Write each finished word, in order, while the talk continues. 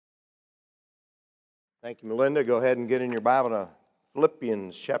Thank you, Melinda. Go ahead and get in your Bible to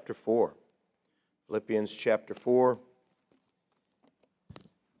Philippians chapter 4. Philippians chapter 4.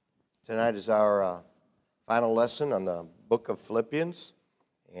 Tonight is our final lesson on the book of Philippians.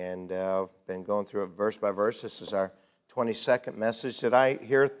 And I've been going through it verse by verse. This is our 22nd message. Did I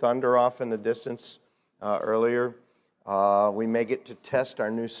hear thunder off in the distance earlier? We may get to test our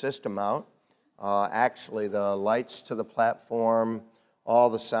new system out. Actually, the lights to the platform,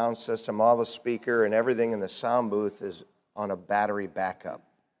 all the sound system, all the speaker, and everything in the sound booth is on a battery backup.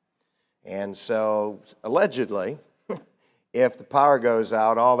 And so, allegedly, if the power goes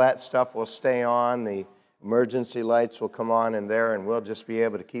out, all that stuff will stay on, the emergency lights will come on in there, and we'll just be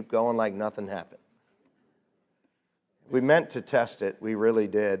able to keep going like nothing happened. We meant to test it, we really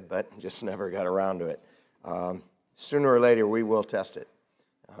did, but just never got around to it. Sooner or later, we will test it,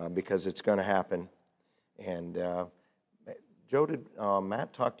 because it's going to happen. And Joe, did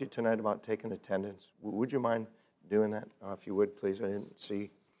Matt talk to you tonight about taking attendance? Would you mind doing that, if you would, please? I didn't see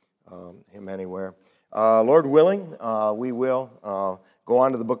him anywhere. Lord willing, we will go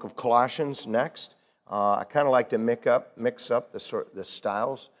on to the book of Colossians next. I kind of like to mix up the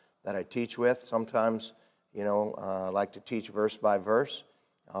styles that I teach with. Sometimes, I like to teach verse by verse.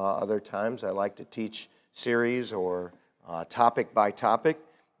 Other times, I like to teach series or topic by topic.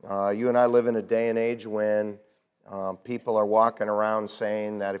 You and I live in a day and age when people are walking around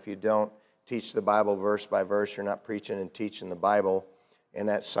saying that if you don't teach the Bible verse by verse, you're not preaching and teaching the Bible. And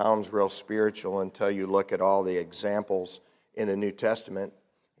that sounds real spiritual until you look at all the examples in the New Testament.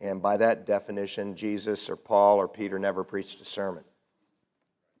 And by that definition, Jesus or Paul or Peter never preached a sermon.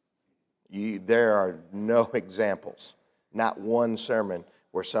 There are no examples, not one sermon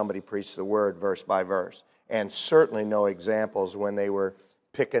where somebody preached the word verse by verse. And certainly no examples when they were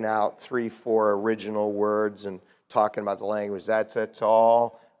picking out 3-4 original words and talking about the language. That's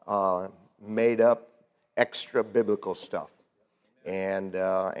all made up extra biblical stuff. And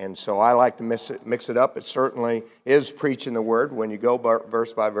so I like to mix it up. It certainly is preaching the word when you go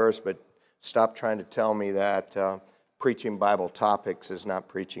verse by verse, but stop trying to tell me that preaching Bible topics is not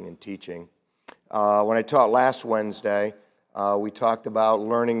preaching and teaching. When I taught last Wednesday, we talked about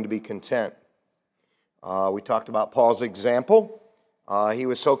learning to be content. We talked about Paul's example. He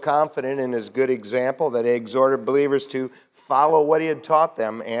was so confident in his good example that he exhorted believers to follow what he had taught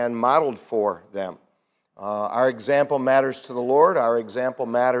them and modeled for them. Our example matters to the Lord. Our example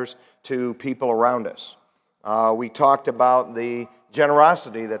matters to people around us. We talked about the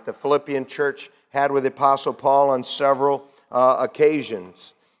generosity that the Philippian church had with the Apostle Paul on several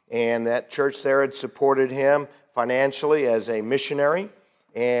occasions. And that church there had supported him financially as a missionary.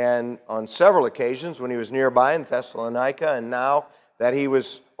 And on several occasions when he was nearby in Thessalonica, and now that he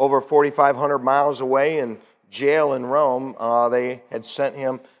was over 4,500 miles away in jail in Rome, they had sent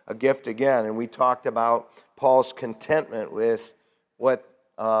him a gift again. And we talked about Paul's contentment with what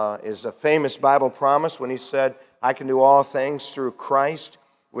is a famous Bible promise when he said, I can do all things through Christ,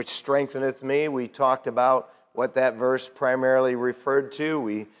 which strengtheneth me. We talked about what that verse primarily referred to.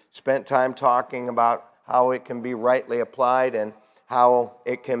 We spent time talking about how it can be rightly applied and how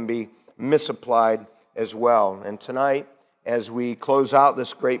it can be misapplied as well. And tonight, as we close out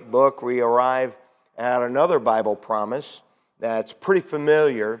this great book, we arrive at another Bible promise that's pretty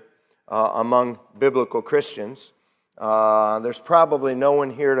familiar among biblical Christians. There's probably no one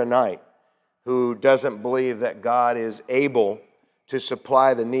here tonight who doesn't believe that God is able to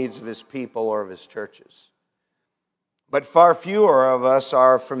supply the needs of His people or of His churches. But far fewer of us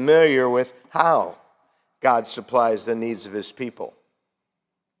are familiar with how God supplies the needs of His people.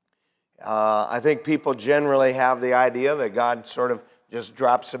 I think people generally have the idea that God sort of just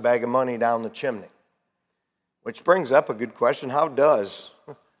drops a bag of money down the chimney. Which brings up a good question. How does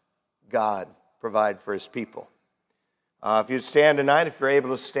God provide for His people? If you'd stand tonight, if you're able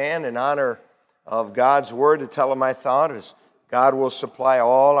to stand in honor of God's word, to tell them my thought is God will supply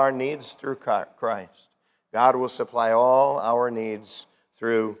all our needs through Christ. God will supply all our needs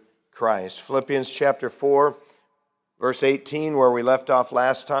through Christ. Philippians chapter 4, verse 18, where we left off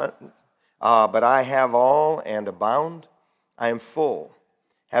last time. But I have all and abound. I am full,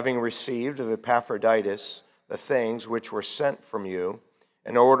 having received of Epaphroditus the things which were sent from you,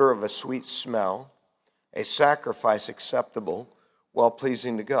 an odor of a sweet smell, a sacrifice acceptable,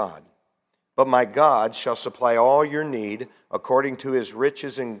 well-pleasing to God. But my God shall supply all your need according to His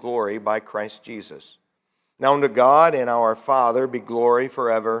riches in glory by Christ Jesus. Now unto God and our Father be glory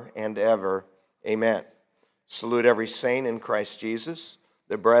forever and ever. Amen. Salute every saint in Christ Jesus.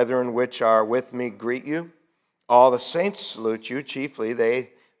 The brethren which are with me greet you. All the saints salute you, chiefly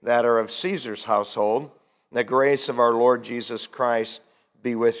they that are of Caesar's household. The grace of our Lord Jesus Christ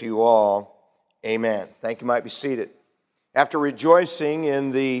be with you all. Amen. Thank you. Might be seated. After rejoicing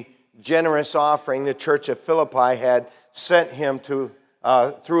in the generous offering the church of Philippi had sent him to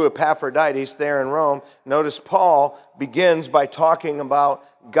through Epaphroditus there in Rome, notice Paul begins by talking about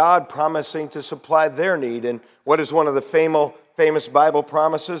God promising to supply their need. And what is one of the famous Bible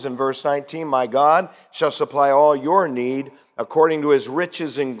promises in verse 19? My God shall supply all your need according to his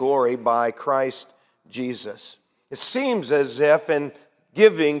riches in glory by Christ Jesus. It seems as if in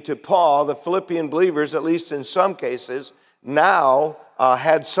giving to Paul, the Philippian believers, at least in some cases, now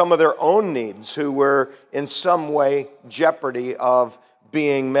had some of their own needs who were in some way jeopardy of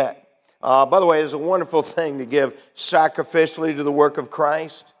being met. By the way, it's a wonderful thing to give sacrificially to the work of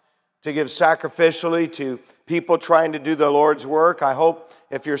Christ, to give sacrificially to people trying to do the Lord's work. I hope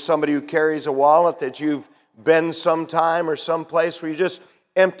if you're somebody who carries a wallet that you've been sometime or someplace where you just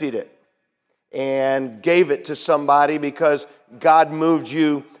emptied it and gave it to somebody because God moved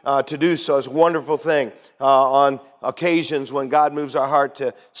you to do so. It's a wonderful thing on occasions when God moves our heart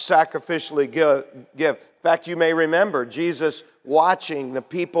to sacrificially give. In fact, you may remember Jesus watching the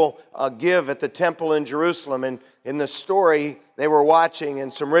people give at the temple in Jerusalem. And in the story, they were watching,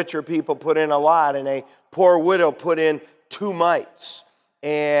 and some richer people put in a lot, and a poor widow put in 2 mites.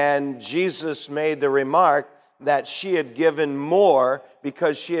 And Jesus made the remark that she had given more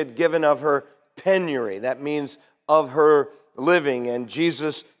because she had given of her penury. That means of her living. And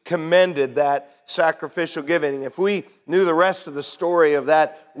Jesus commended that sacrificial giving. If we knew the rest of the story of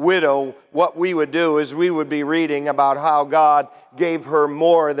that widow, what we would do is we would be reading about how God gave her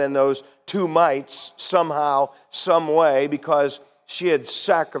more than those 2 mites somehow, some way, because she had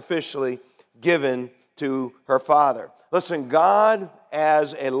sacrificially given to her Father. Listen, God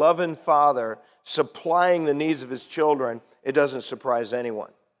as a loving Father supplying the needs of His children, it doesn't surprise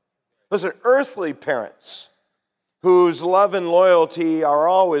anyone. Listen, earthly parents whose love and loyalty are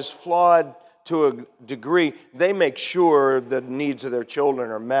always flawed to a degree, they make sure the needs of their children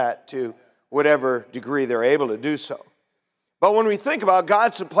are met to whatever degree they're able to do so. But when we think about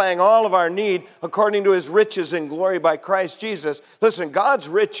God supplying all of our need according to His riches in glory by Christ Jesus, listen, God's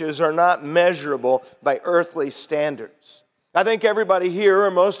riches are not measurable by earthly standards. I think everybody here,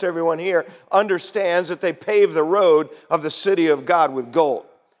 or most everyone here, understands that they paved the road of the city of God with gold.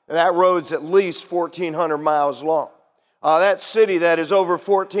 And that road's at least 1,400 miles long. That city that is over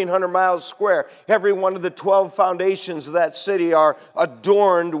 1,400 miles square, every one of the 12 foundations of that city are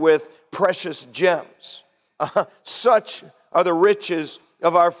adorned with precious gems. Such are the riches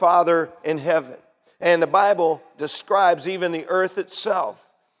of our Father in heaven. And the Bible describes even the earth itself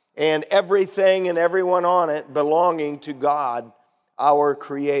and everything and everyone on it belonging to God, our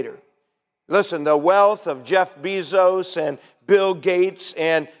Creator. Listen, the wealth of Jeff Bezos and Bill Gates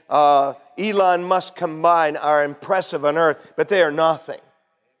and Elon Musk combined are impressive on earth, but they are nothing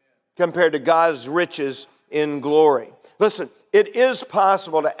compared to God's riches in glory. Listen, it is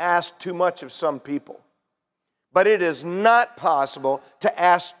possible to ask too much of some people, but it is not possible to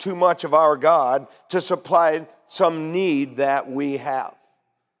ask too much of our God to supply some need that we have.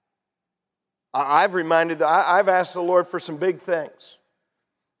 I've asked the Lord for some big things.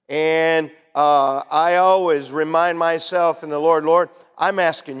 And I always remind myself and the Lord, I'm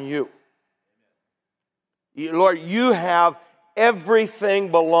asking you. Lord, you have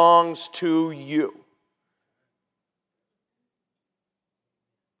everything belongs to you.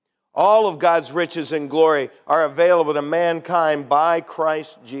 All of God's riches and glory are available to mankind by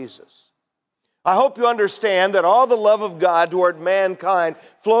Christ Jesus. I hope you understand that all the love of God toward mankind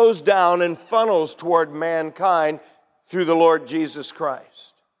flows down and funnels toward mankind through the Lord Jesus Christ.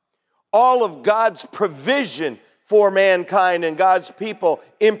 All of God's provision for mankind and God's people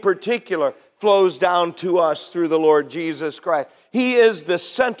in particular flows down to us through the Lord Jesus Christ. He is the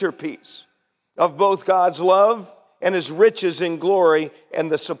centerpiece of both God's love and His riches in glory and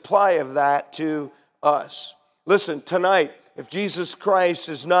the supply of that to us. Listen, tonight, if Jesus Christ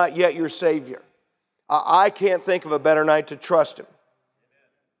is not yet your Savior, I can't think of a better night to trust Him.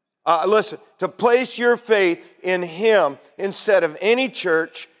 Listen, to place your faith in Him instead of any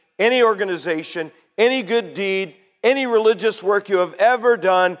church, any organization, any good deed, any religious work you have ever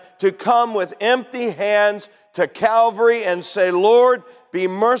done, to come with empty hands to Calvary and say, Lord, be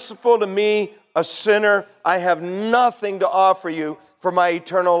merciful to me, a sinner. I have nothing to offer you for my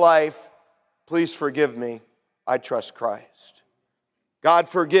eternal life. Please forgive me. I trust Christ. God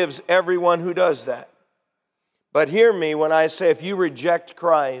forgives everyone who does that. But hear me when I say, if you reject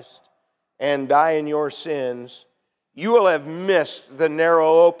Christ and die in your sins, you will have missed the narrow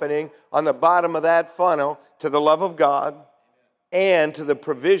opening on the bottom of that funnel to the love of God and to the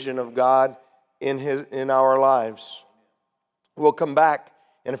provision of God in our lives. We'll come back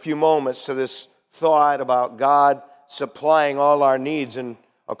in a few moments to this thought about God supplying all our needs and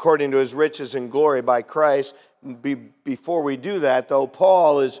according to His riches and glory by Christ. Before we do that, though,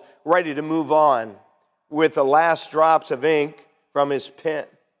 Paul is ready to move on with the last drops of ink from his pen.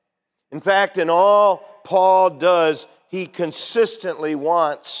 In fact, in all Paul does, he consistently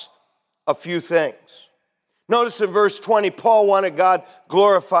wants a few things. Notice in verse 20, Paul wanted God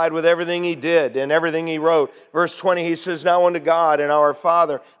glorified with everything he did and everything he wrote. Verse 20, he says, "Now unto God and our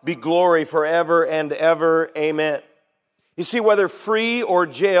Father be glory forever and ever. Amen." You see, whether free or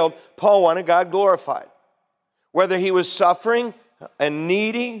jailed, Paul wanted God glorified. Whether he was suffering and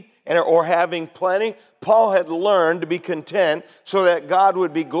needy or having plenty, Paul had learned to be content so that God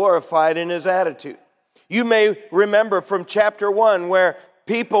would be glorified in his attitude. You may remember from chapter 1 where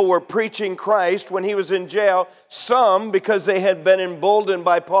people were preaching Christ when he was in jail, some because they had been emboldened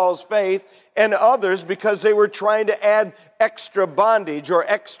by Paul's faith, and others because they were trying to add extra bondage or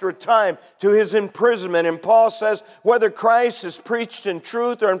extra time to his imprisonment. And Paul says, whether Christ is preached in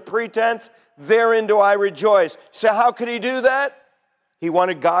truth or in pretense, therein do I rejoice. So how could he do that? He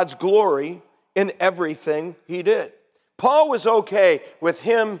wanted God's glory in everything he did. Paul was okay with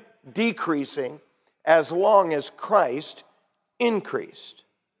him decreasing as long as Christ increased.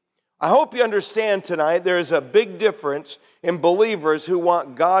 I hope you understand tonight there is a big difference in believers who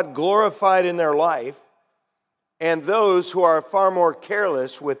want God glorified in their life and those who are far more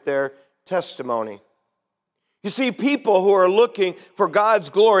careless with their testimony. You see, people who are looking for God's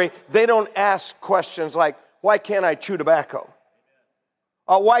glory, they don't ask questions like, why can't I chew tobacco?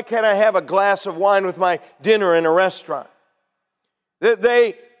 Why can't I have a glass of wine with my dinner in a restaurant?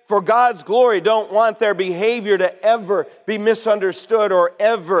 They, for God's glory, don't want their behavior to ever be misunderstood or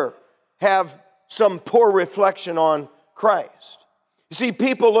ever have some poor reflection on Christ. You see,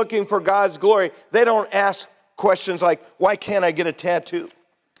 people looking for God's glory, they don't ask questions like, why can't I get a tattoo?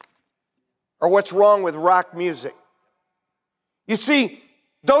 Or what's wrong with rock music? You see,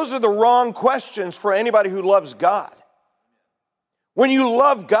 those are the wrong questions for anybody who loves God. When you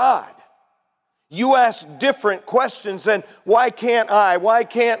love God, you ask different questions than, why can't I? Why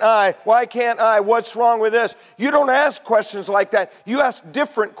can't I? Why can't I? What's wrong with this? You don't ask questions like that. You ask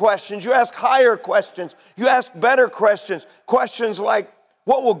different questions. You ask higher questions. You ask better questions. Questions like,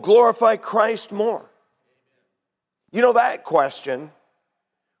 what will glorify Christ more? You know, that question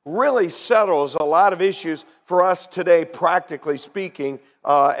really settles a lot of issues for us today, practically speaking,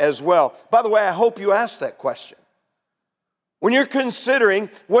 as well. By the way, I hope you ask that question. When you're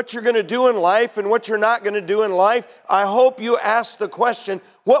considering what you're going to do in life and what you're not going to do in life, I hope you ask the question,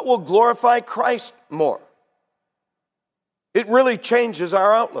 what will glorify Christ more? It really changes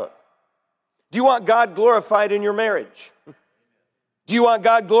our outlook. Do you want God glorified in your marriage? Do you want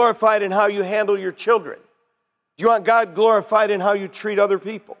God glorified in how you handle your children? Do you want God glorified in how you treat other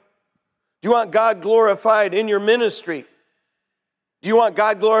people? Do you want God glorified in your ministry? Do you want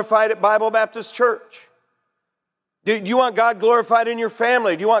God glorified at Bible Baptist Church? Do you want God glorified in your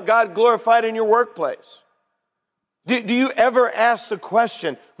family? Do you want God glorified in your workplace? Do you ever ask the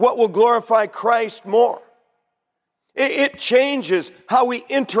question, what will glorify Christ more? It changes how we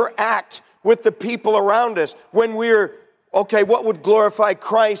interact with the people around us when we're, okay, what would glorify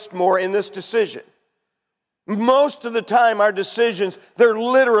Christ more in this decision? Most of the time, our decisions, they're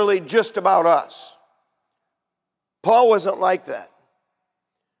literally just about us. Paul wasn't like that.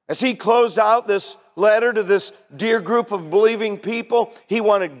 As he closed out this letter to this dear group of believing people, he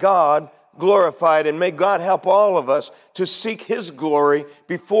wanted God glorified. And may God help all of us to seek His glory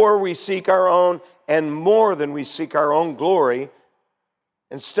before we seek our own, and more than we seek our own glory,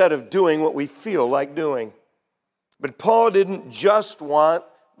 instead of doing what we feel like doing. But Paul didn't just want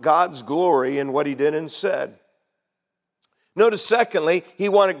God's glory in what he did and said. Notice, secondly, he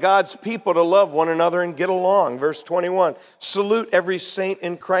wanted God's people to love one another and get along. Verse 21, salute every saint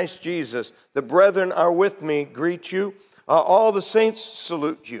in Christ Jesus. The brethren are with me, greet you. All the saints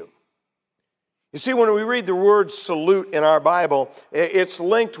salute you. You see, when we read the word salute in our Bible, it's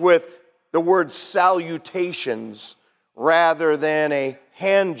linked with the word salutations rather than a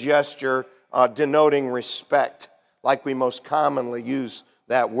hand gesture denoting respect, like we most commonly use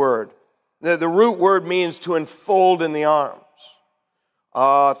that word. The root word means to enfold in the arms.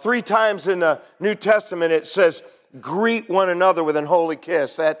 3 times in the New Testament it says, greet one another with an holy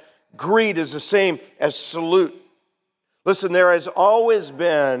kiss. That greet is the same as salute. Listen, there has always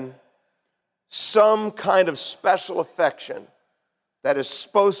been some kind of special affection that is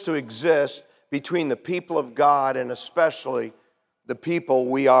supposed to exist between the people of God and especially the people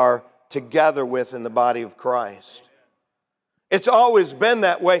we are together with in the body of Christ. It's always been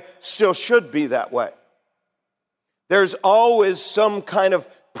that way, still should be that way. There's always some kind of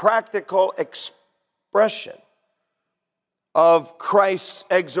practical expression of Christ's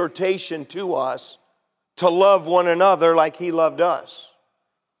exhortation to us to love one another like He loved us.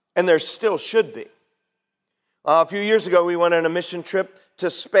 And there still should be. A few years ago, we went on a mission trip to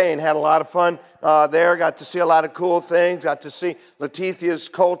Spain, had a lot of fun there, got to see a lot of cool things, got to see Letitia's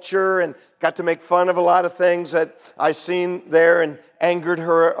culture, and got to make fun of a lot of things that I seen there and angered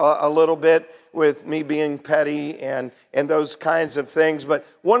her a little bit with me being petty and those kinds of things. But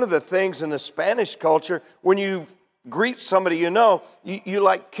one of the things in the Spanish culture, when you greet somebody you know, you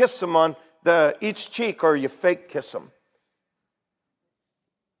like kiss them on each cheek, or you fake kiss them.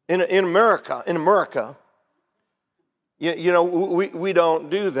 In America, you know, we don't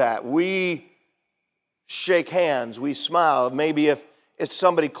do that. We shake hands, we smile. Maybe if it's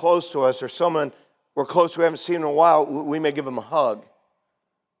somebody close to us or someone we're close to, we haven't seen in a while, we may give them a hug.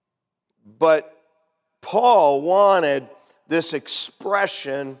 But Paul wanted this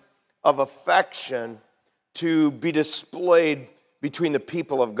expression of affection to be displayed between the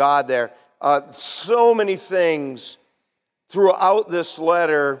people of God there. So many things throughout this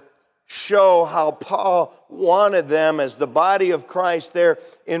letter show how Paul wanted them as the body of Christ there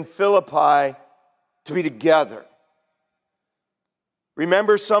in Philippi to be together.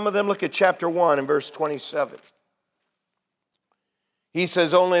 Remember some of them? Look at chapter 1 and verse 27. He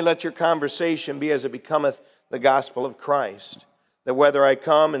says, "Only let your conversation be as it becometh the gospel of Christ, that whether I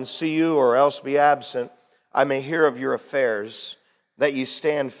come and see you or else be absent, I may hear of your affairs, that ye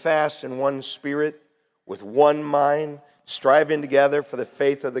stand fast in one spirit, with one mind, striving together for the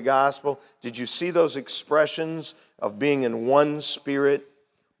faith of the gospel." Did you see those expressions of being in one spirit,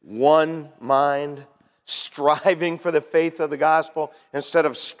 one mind, striving for the faith of the gospel instead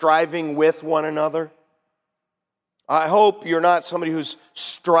of striving with one another? I hope you're not somebody who's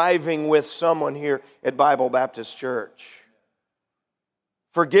striving with someone here at Bible Baptist Church.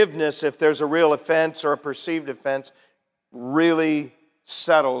 Forgiveness, if there's a real offense or a perceived offense, really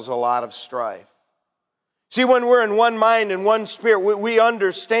settles a lot of strife. See, when we're in one mind and one spirit, we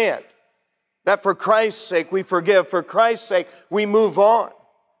understand that for Christ's sake we forgive. For Christ's sake we move on.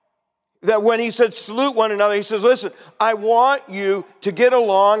 That when he said salute one another, he says, listen, I want you to get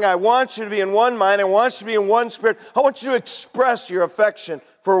along. I want you to be in one mind. I want you to be in one spirit. I want you to express your affection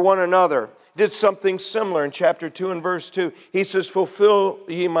for one another. He did something similar in chapter 2 and verse 2. He says, fulfill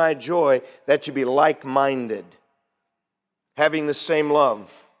ye my joy, that you be like-minded, having the same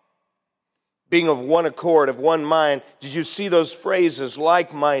love, being of one accord, of one mind. Did you see those phrases?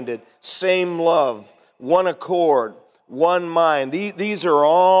 Like-minded, same love, one accord, one mind. These are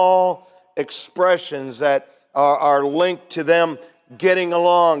all expressions that are linked to them getting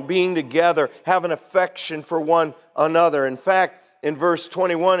along, being together, having affection for one another. In fact, in verse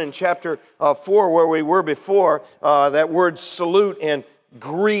 21 in chapter 4, where we were before, that word salute and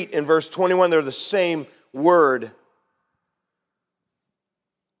greet in verse 21, they're the same word.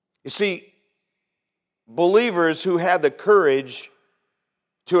 You see, believers who had the courage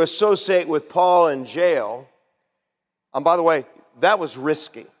to associate with Paul in jail, and by the way, that was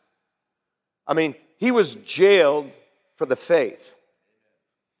risky. I mean, he was jailed for the faith.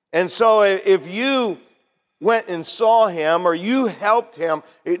 And so if you went and saw him or you helped him,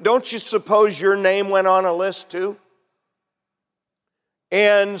 don't you suppose your name went on a list too?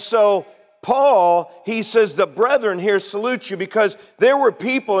 And so Paul, he says, the brethren here salute you, because there were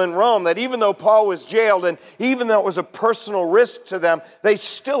people in Rome that even though Paul was jailed and even though it was a personal risk to them, they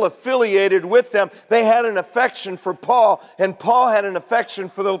still affiliated with them. They had an affection for Paul, and Paul had an affection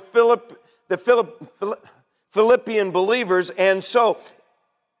for the Philippian believers, and so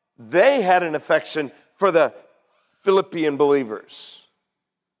they had an affection for the Philippian believers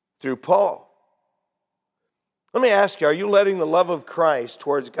through Paul. Let me ask you, are you letting the love of Christ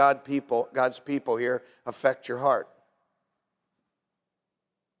towards God's people here affect your heart?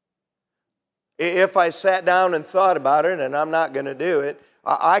 If I sat down and thought about it, and I'm not going to do it,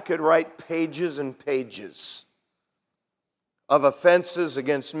 I could write pages and pages of offenses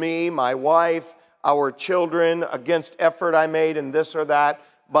against me, my wife, our children, against effort I made in this or that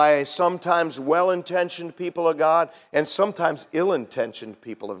by sometimes well-intentioned people of God and sometimes ill-intentioned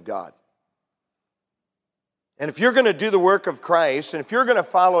people of God. And if you're going to do the work of Christ, and if you're going to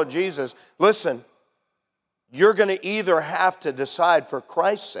follow Jesus, listen, you're going to either have to decide for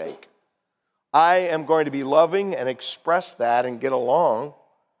Christ's sake, I am going to be loving and express that and get along,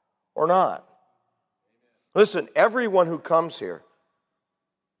 or not. Listen, everyone who comes here,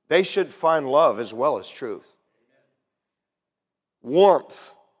 they should find love as well as truth.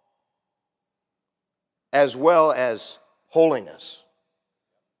 Warmth as well as holiness.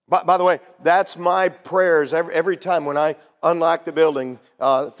 By the way, that's my prayers every time when I unlock the building,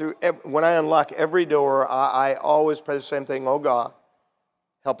 when I unlock every door, I always pray the same thing. Oh God,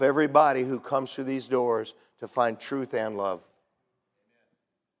 help everybody who comes through these doors to find truth and love.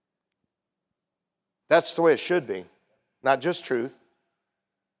 That's the way it should be. Not just truth,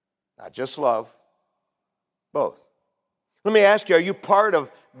 not just love, both. Let me ask you, are you part of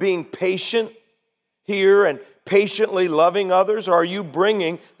being patient here and patiently loving others, or are you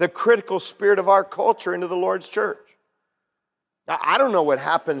bringing the critical spirit of our culture into the Lord's church? Now, I don't know what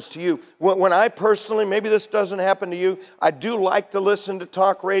happens to you. When I personally, maybe this doesn't happen to you, I do like to listen to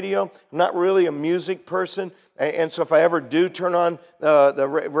talk radio. I'm not really a music person, and so if I ever do turn on the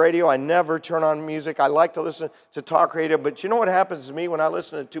radio, I never turn on music. I like to listen to talk radio, but you know what happens to me when I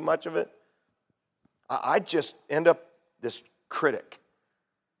listen to too much of it? I just end up this critic.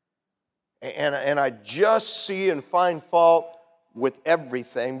 And I just see and find fault with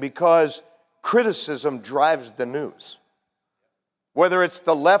everything because criticism drives the news. Whether it's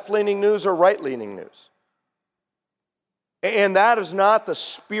the left-leaning news or right-leaning news. And that is not the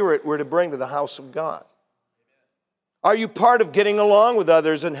spirit we're to bring to the house of God. Are you part of getting along with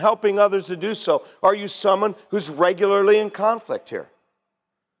others and helping others to do so? Are you someone who's regularly in conflict here?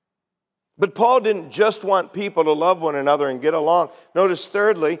 But Paul didn't just want people to love one another and get along. Notice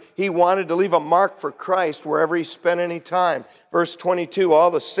thirdly, he wanted to leave a mark for Christ wherever he spent any time. Verse 22, all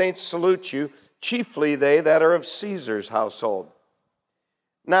the saints salute you, chiefly they that are of Caesar's household.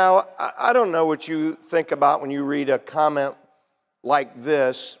 Now, I don't know what you think about when you read a comment like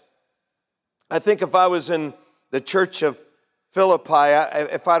this. I think if I was in the church of Philippi,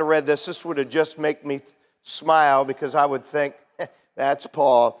 if I'd have read this would have just made me smile because I would think, that's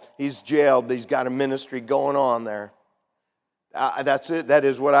Paul. He's jailed. He's got a ministry going on there. That's it. That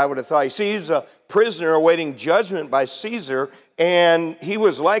is what I would have thought. You see, he's a prisoner awaiting judgment by Caesar, and he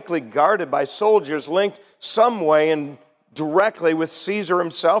was likely guarded by soldiers linked some way and directly with Caesar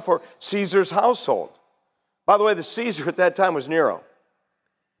himself or Caesar's household. By the way, the Caesar at that time was Nero.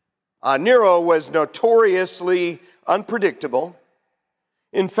 Nero was notoriously unpredictable.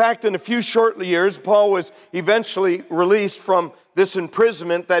 In fact, in a few short years, Paul was eventually released from this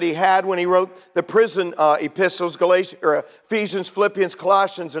imprisonment that he had when he wrote the prison epistles, Ephesians, Philippians,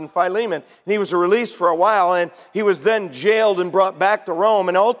 Colossians, and Philemon. And he was released for a while, and he was then jailed and brought back to Rome,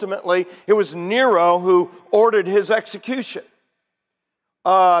 and ultimately it was Nero who ordered his execution.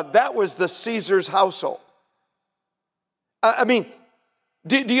 That was the Caesar's household. I mean,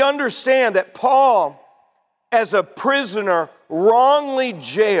 do you understand that Paul, as a prisoner wrongly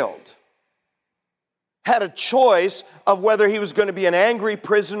jailed, had a choice of whether he was going to be an angry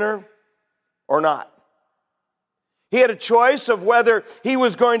prisoner or not. He had a choice of whether he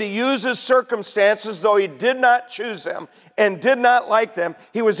was going to use his circumstances, though he did not choose them and did not like them.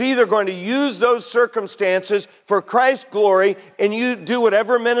 He was either going to use those circumstances for Christ's glory and do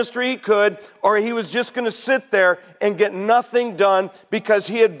whatever ministry he could, or he was just going to sit there and get nothing done because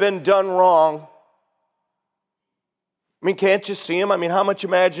he had been done wrong. I mean, can't you see him? I mean, how much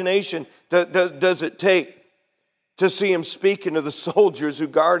imagination does it take to see him speaking to the soldiers who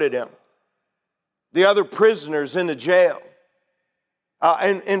guarded him, the other prisoners in the jail?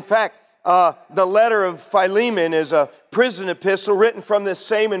 And in fact, the letter of Philemon is a prison epistle written from this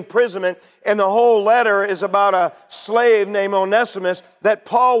same imprisonment, and the whole letter is about a slave named Onesimus that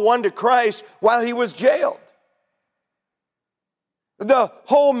Paul won to Christ while he was jailed. The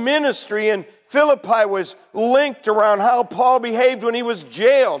whole ministry in Philippi was linked around how Paul behaved when he was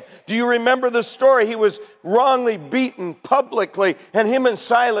jailed. Do you remember the story? He was wrongly beaten publicly, and him and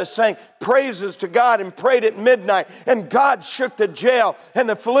Silas sang praises to God and prayed at midnight, and God shook the jail, and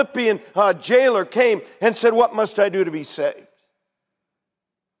the Philippian jailer came and said, "What must I do to be saved?"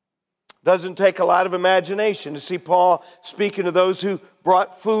 Doesn't take a lot of imagination to see Paul speaking to those who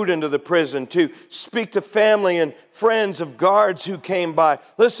brought food into the prison, to speak to family and friends of guards who came by.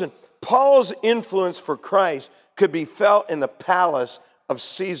 Listen, Paul's influence for Christ could be felt in the palace of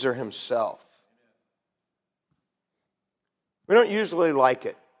Caesar himself. We don't usually like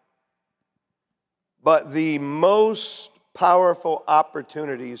it, but the most powerful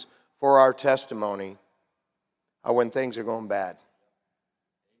opportunities for our testimony are when things are going bad.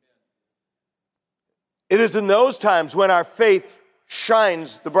 It is in those times when our faith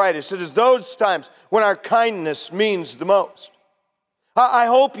shines the brightest. It is those times when our kindness means the most. I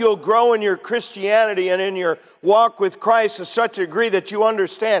hope you'll grow in your Christianity and in your walk with Christ to such a degree that you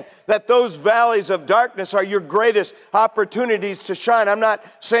understand that those valleys of darkness are your greatest opportunities to shine. I'm not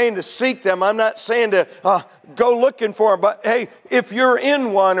saying to seek them. I'm not saying to go looking for them. But hey, if you're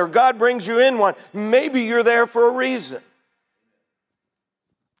in one or God brings you in one, maybe you're there for a reason.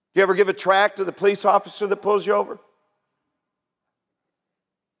 Do you ever give a tract to the police officer that pulls you over?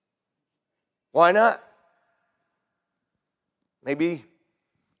 Why not? Maybe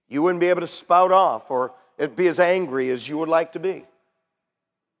you wouldn't be able to spout off or it'd be as angry as you would like to be.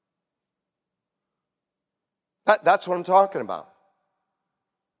 That's what I'm talking about.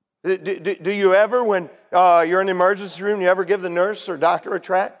 Do you ever, when you're in the emergency room, you ever give the nurse or doctor a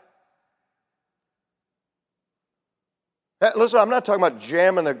tract? Listen, I'm not talking about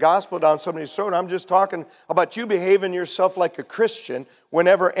jamming the gospel down somebody's throat. I'm just talking about you behaving yourself like a Christian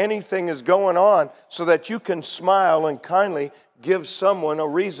whenever anything is going on so that you can smile and kindly give someone a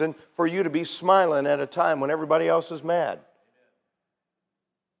reason for you to be smiling at a time when everybody else is mad.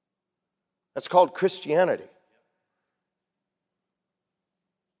 That's called Christianity.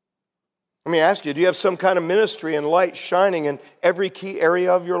 Let me ask you, do you have some kind of ministry and light shining in every key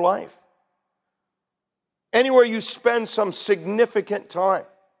area of your life? Anywhere you spend some significant time,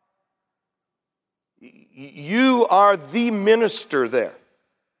 you are the minister there.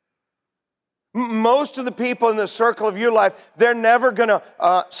 Most of the people in the circle of your life, they're never going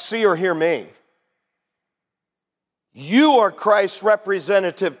to see or hear me. You are Christ's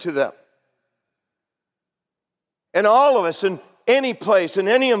representative to them. And all of us in any place, in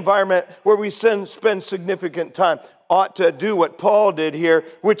any environment where we spend significant time, ought to do what Paul did here,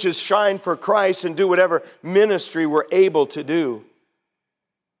 which is shine for Christ and do whatever ministry we're able to do.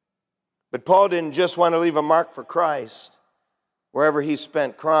 But Paul didn't just want to leave a mark for Christ wherever he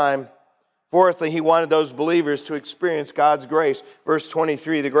spent time. Fourthly, he wanted those believers to experience God's grace. Verse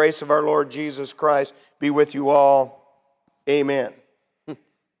 23, the grace of our Lord Jesus Christ be with you all. Amen. You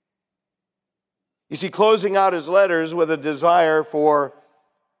see, closing out his letters with a desire for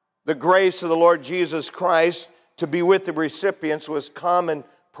the grace of the Lord Jesus Christ to be with the recipients was common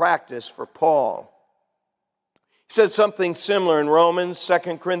practice for Paul. He said something similar in Romans,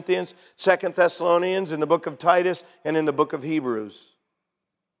 2 Corinthians, 2 Thessalonians, in the book of Titus, and in the book of Hebrews.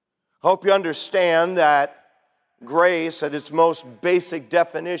 I hope you understand that grace, at its most basic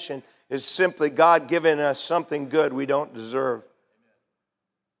definition, is simply God giving us something good we don't deserve.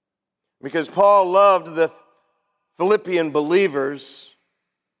 Because Paul loved the Philippian believers,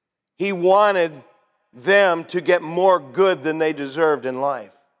 he wanted them to get more good than they deserved in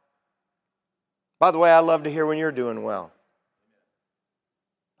life. By the way, I love to hear when you're doing well.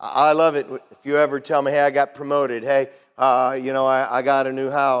 I love it if you ever tell me, hey, I got promoted. Hey, I got a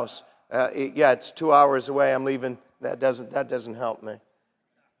new house. It's 2 hours away. I'm leaving. That doesn't help me.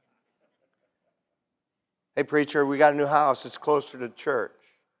 Hey, preacher, we got a new house. It's closer to church.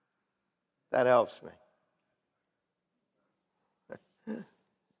 That helps me.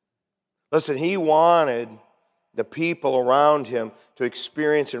 Listen, he wanted the people around him to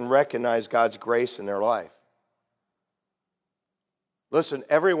experience and recognize God's grace in their life. Listen,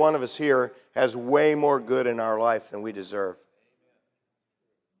 every one of us here has way more good in our life than we deserve.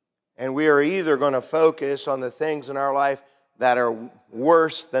 And we are either going to focus on the things in our life that are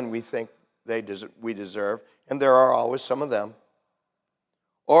worse than we think we deserve, and there are always some of them,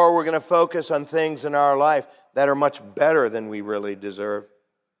 or we're going to focus on things in our life that are much better than we really deserve.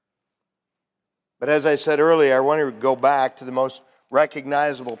 But as I said earlier, I want to go back to the most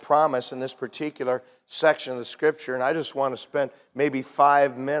recognizable promise in this particular section of the Scripture, and I just want to spend maybe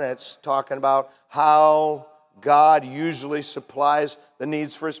 5 minutes talking about how God usually supplies the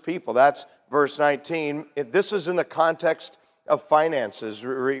needs for His people. That's verse 19. This is in the context of finances.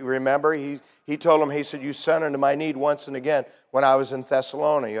 Remember, he told them, he said, you sent unto my need once and again when I was in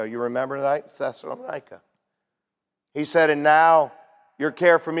Thessalonica. You remember that? Thessalonica. He said, and now your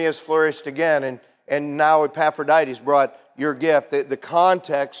care for me has flourished again, and now Epaphroditus brought your gift. The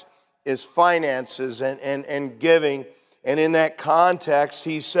context is finances and giving. And in that context,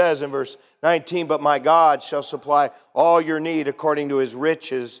 he says in verse 19, but my God shall supply all your need according to His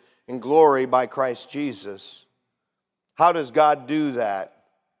riches in glory by Christ Jesus. How does God do that?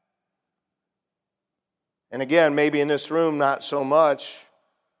 And again, maybe in this room, not so much,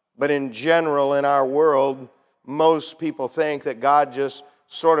 but in general in our world, most people think that God just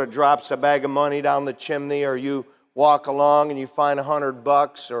sort of drops a bag of money down the chimney, or you walk along and you find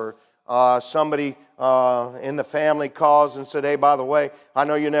 $100, or somebody in the family calls and said, hey, by the way, I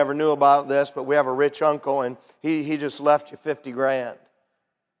know you never knew about this, but we have a rich uncle and he just left you 50 grand.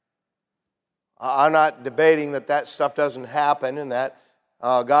 I'm not debating that stuff doesn't happen and that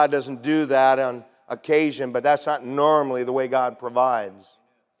God doesn't do that on occasion, but that's not normally the way God provides.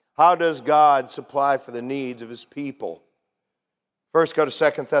 How does God supply for the needs of His people? First, go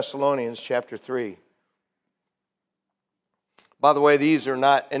to 2 Thessalonians chapter 3. By the way, these are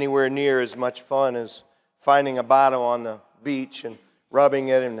not anywhere near as much fun as finding a bottle on the beach and rubbing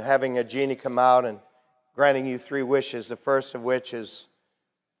it and having a genie come out and granting you 3 wishes, the first of which is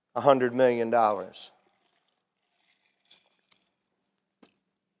 $100 million. How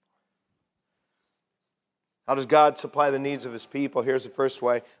does God supply the needs of His people? Here's the first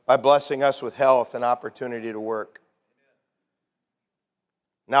way: by blessing us with health and opportunity to work.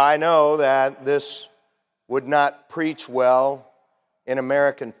 Now, I know that this would not preach well in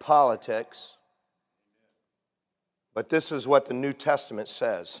American politics, but this is what the New Testament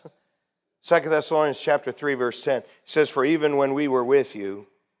says. 2 Thessalonians chapter 3, verse 10 says, "For even when we were with you,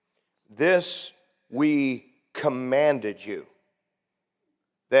 this we commanded you,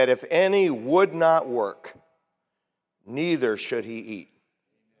 that if any would not work, neither should he eat."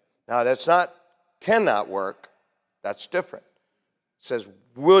 Now, that's not cannot work. That's different. It says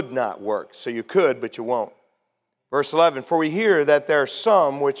would not work. So you could, but you won't. Verse 11, "For we hear that there are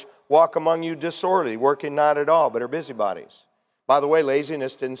some which walk among you disorderly, working not at all, but are busybodies." By the way,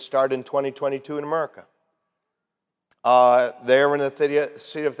 laziness didn't start in 2022 in America. There in the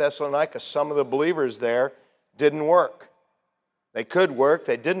city of Thessalonica, some of the believers there didn't work. They could work,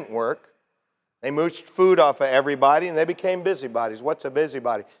 they didn't work. They mooched food off of everybody, and they became busybodies. What's a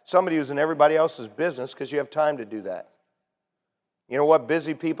busybody? Somebody who's in everybody else's business because you have time to do that. You know what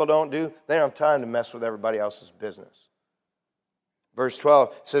busy people don't do? They don't have time to mess with everybody else's business. Verse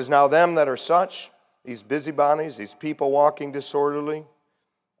 12 says, "Now them that are such," these busybodies, these people walking disorderly,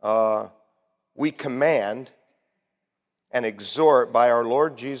 we command and exhort by our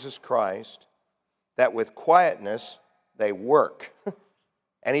Lord Jesus Christ that with quietness they work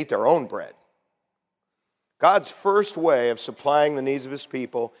and eat their own bread. God's first way of supplying the needs of His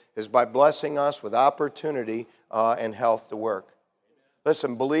people is by blessing us with opportunity and health to work.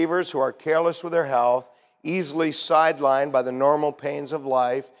 Listen, believers who are careless with their health, easily sidelined by the normal pains of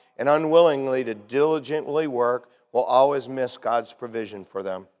life, and unwillingly to diligently work will always miss God's provision for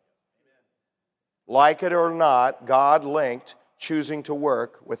them. Like it or not, God linked choosing to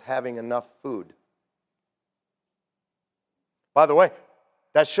work with having enough food. By the way,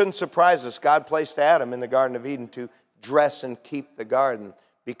 that shouldn't surprise us. God placed Adam in the Garden of Eden to dress and keep the garden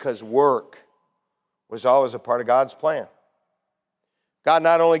because work was always a part of God's plan. God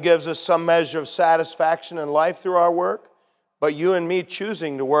not only gives us some measure of satisfaction in life through our work, but you and me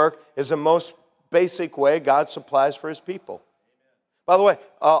choosing to work is the most basic way God supplies for His people. By the way,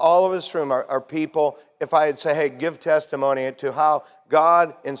 all of this room are people, if I had say, hey, give testimony to how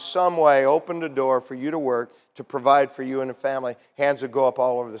God in some way opened a door for you to work, to provide for you and a family, hands would go up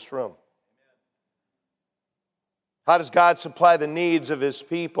all over this room. How does God supply the needs of His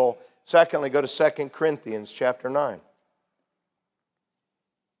people? Secondly, go to 2 Corinthians chapter 9.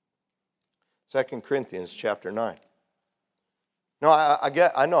 2 Corinthians chapter 9. No,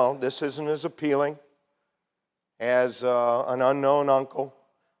 I know this isn't as appealing as an unknown uncle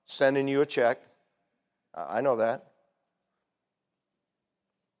sending you a check. I know that.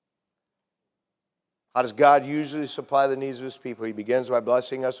 How does God usually supply the needs of His people? He begins by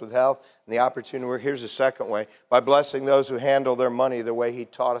blessing us with health and the opportunity to work. Here's the second way: by blessing those who handle their money the way He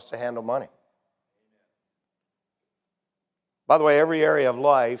taught us to handle money. By the way, every area of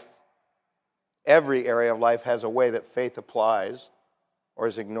life has a way that faith applies or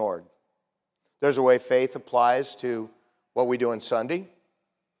is ignored. There's a way faith applies to what we do on Sunday.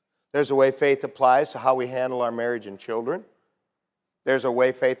 There's a way faith applies to how we handle our marriage and children. There's a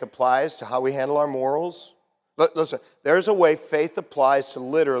way faith applies to how we handle our morals. Listen, there's a way faith applies to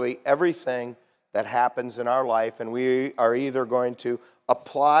literally everything that happens in our life, and we are either going to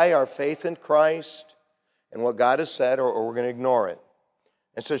apply our faith in Christ and what God has said, or we're going to ignore it.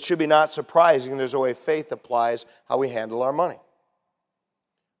 And so it should be not surprising there's a way faith applies how we handle our money.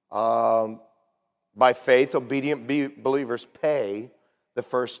 By faith, obedient believers pay the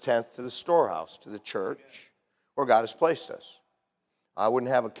first tenth to the storehouse, to the church, where God has placed us. I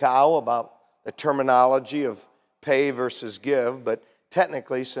wouldn't have a cow about the terminology of pay versus give, but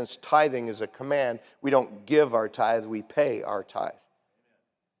technically, since tithing is a command, we don't give our tithe, we pay our tithe.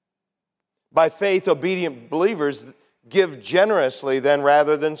 By faith, obedient believers give generously then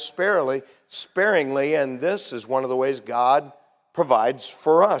rather than sparingly, and this is one of the ways God provides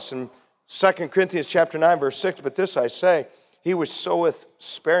for us. In 2 Corinthians chapter 9, verse 6, "But this I say, he which soweth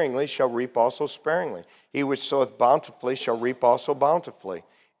sparingly shall reap also sparingly. He which soweth bountifully shall reap also bountifully.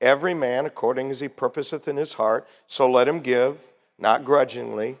 Every man according as he purposeth in his heart, so let him give, not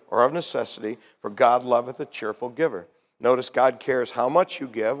grudgingly or of necessity, for God loveth a cheerful giver." Notice God cares how much you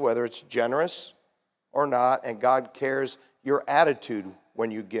give, whether it's generous or not, and God cares your attitude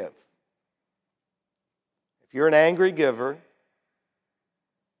when you give. If you're an angry giver,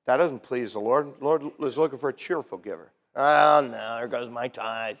 that doesn't please the Lord. The Lord is looking for a cheerful giver. Oh, no, there goes my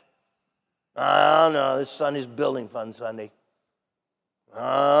tithe. Oh, no, this Sunday's building fund Sunday.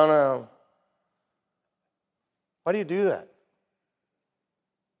 Oh, no. Why do you do that?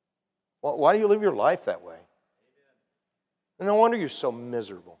 Why do you live your life that way? And no wonder you're so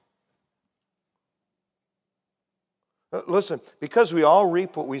miserable. Listen, because we all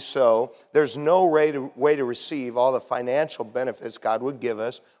reap what we sow, there's no way to receive all the financial benefits God would give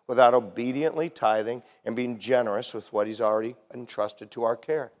us without obediently tithing and being generous with what He's already entrusted to our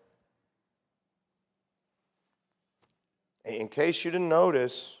care. In case you didn't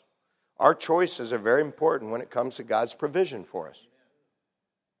notice, our choices are very important when it comes to God's provision for us.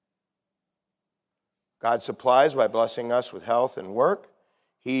 God supplies by blessing us with health and work.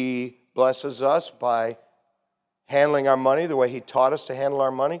 He blesses us by handling our money the way He taught us to handle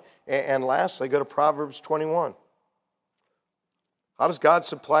our money. And lastly, go to Proverbs 21. How does God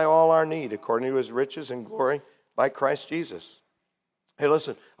supply all our need? According to His riches and glory by Christ Jesus. Hey,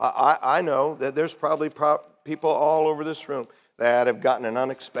 listen, I know that there's probably people all over this room that have gotten an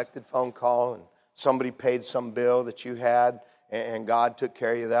unexpected phone call and somebody paid some bill that you had and God took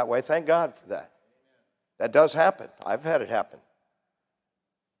care of you that way. Thank God for that. That does happen. I've had it happen.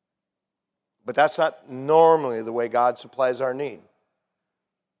 But that's not normally the way God supplies our need.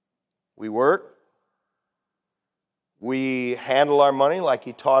 We work. We handle our money like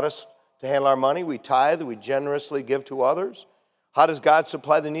He taught us to handle our money. We tithe. We generously give to others. How does God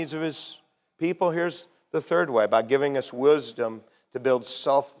supply the needs of His people? Here's the third way, by giving us wisdom to build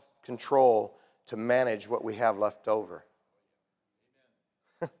self-control to manage what we have left over.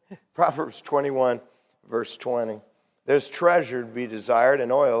 Proverbs 21, verse 20. There's treasure to be desired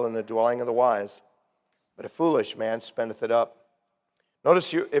and oil in the dwelling of the wise, but a foolish man spendeth it up.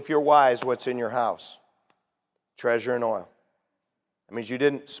 Notice if you're wise, what's in your house? Treasure and oil. That means you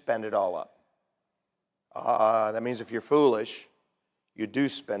didn't spend it all up. That means if you're foolish, you do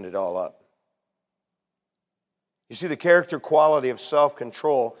spend it all up. You see, the character quality of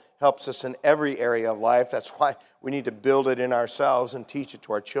self-control helps us in every area of life. That's why we need to build it in ourselves and teach it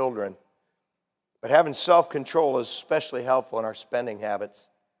to our children. But having self-control is especially helpful in our spending habits.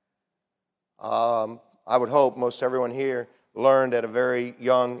 I would hope most everyone here learned at a very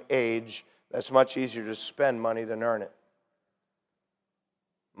young age that it's much easier to spend money than earn it.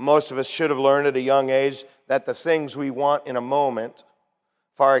 Most of us should have learned at a young age that the things we want in a moment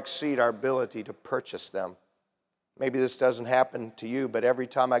far exceed our ability to purchase them. Maybe this doesn't happen to you, but every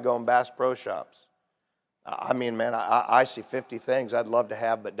time I go in Bass Pro Shops, I mean, man, I see 50 things I'd love to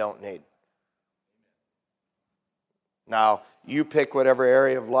have but don't need. Now, you pick whatever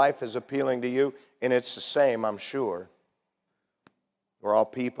area of life is appealing to you, and it's the same, I'm sure. We're all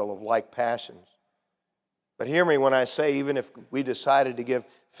people of like passions. But hear me when I say, even if we decided to give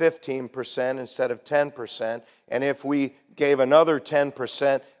 15% instead of 10%, and if we gave another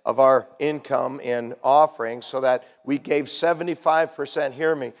 10% of our income in offering so that we gave 75%,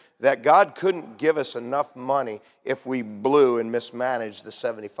 hear me, that God couldn't give us enough money if we blew and mismanaged the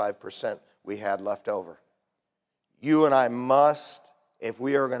 75% we had left over. You and I must, if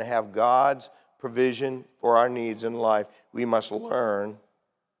we are going to have God's provision for our needs in life, we must learn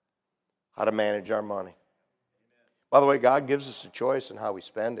how to manage our money. By the way, God gives us a choice in how we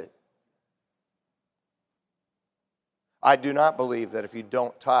spend it. I do not believe that if you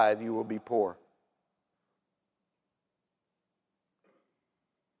don't tithe, you will be poor.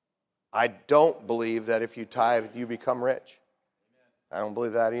 I don't believe that if you tithe, you become rich. I don't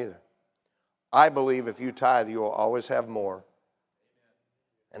believe that either. I believe if you tithe, you will always have more.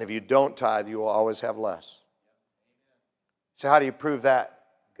 And if you don't tithe, you will always have less. So how do you prove that?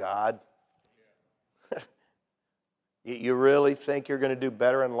 God. You really think you're going to do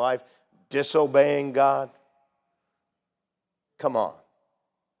better in life disobeying God? Come on.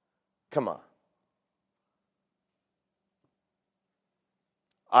 Come on.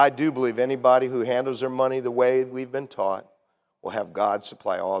 I do believe anybody who handles their money the way we've been taught will have God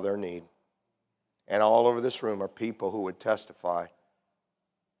supply all their need. And all over this room are people who would testify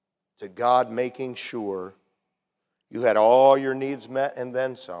to God making sure you had all your needs met and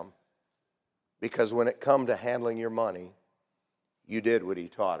then some. Because when it come to handling your money, you did what He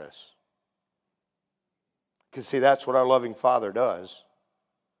taught us. Because see, that's what our loving Father does.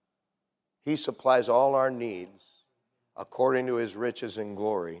 He supplies all our needs according to His riches and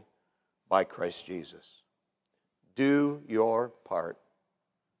glory by Christ Jesus. Do your part,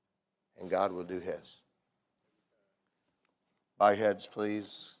 and God will do His. Bow your heads,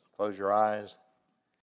 please. Close your eyes.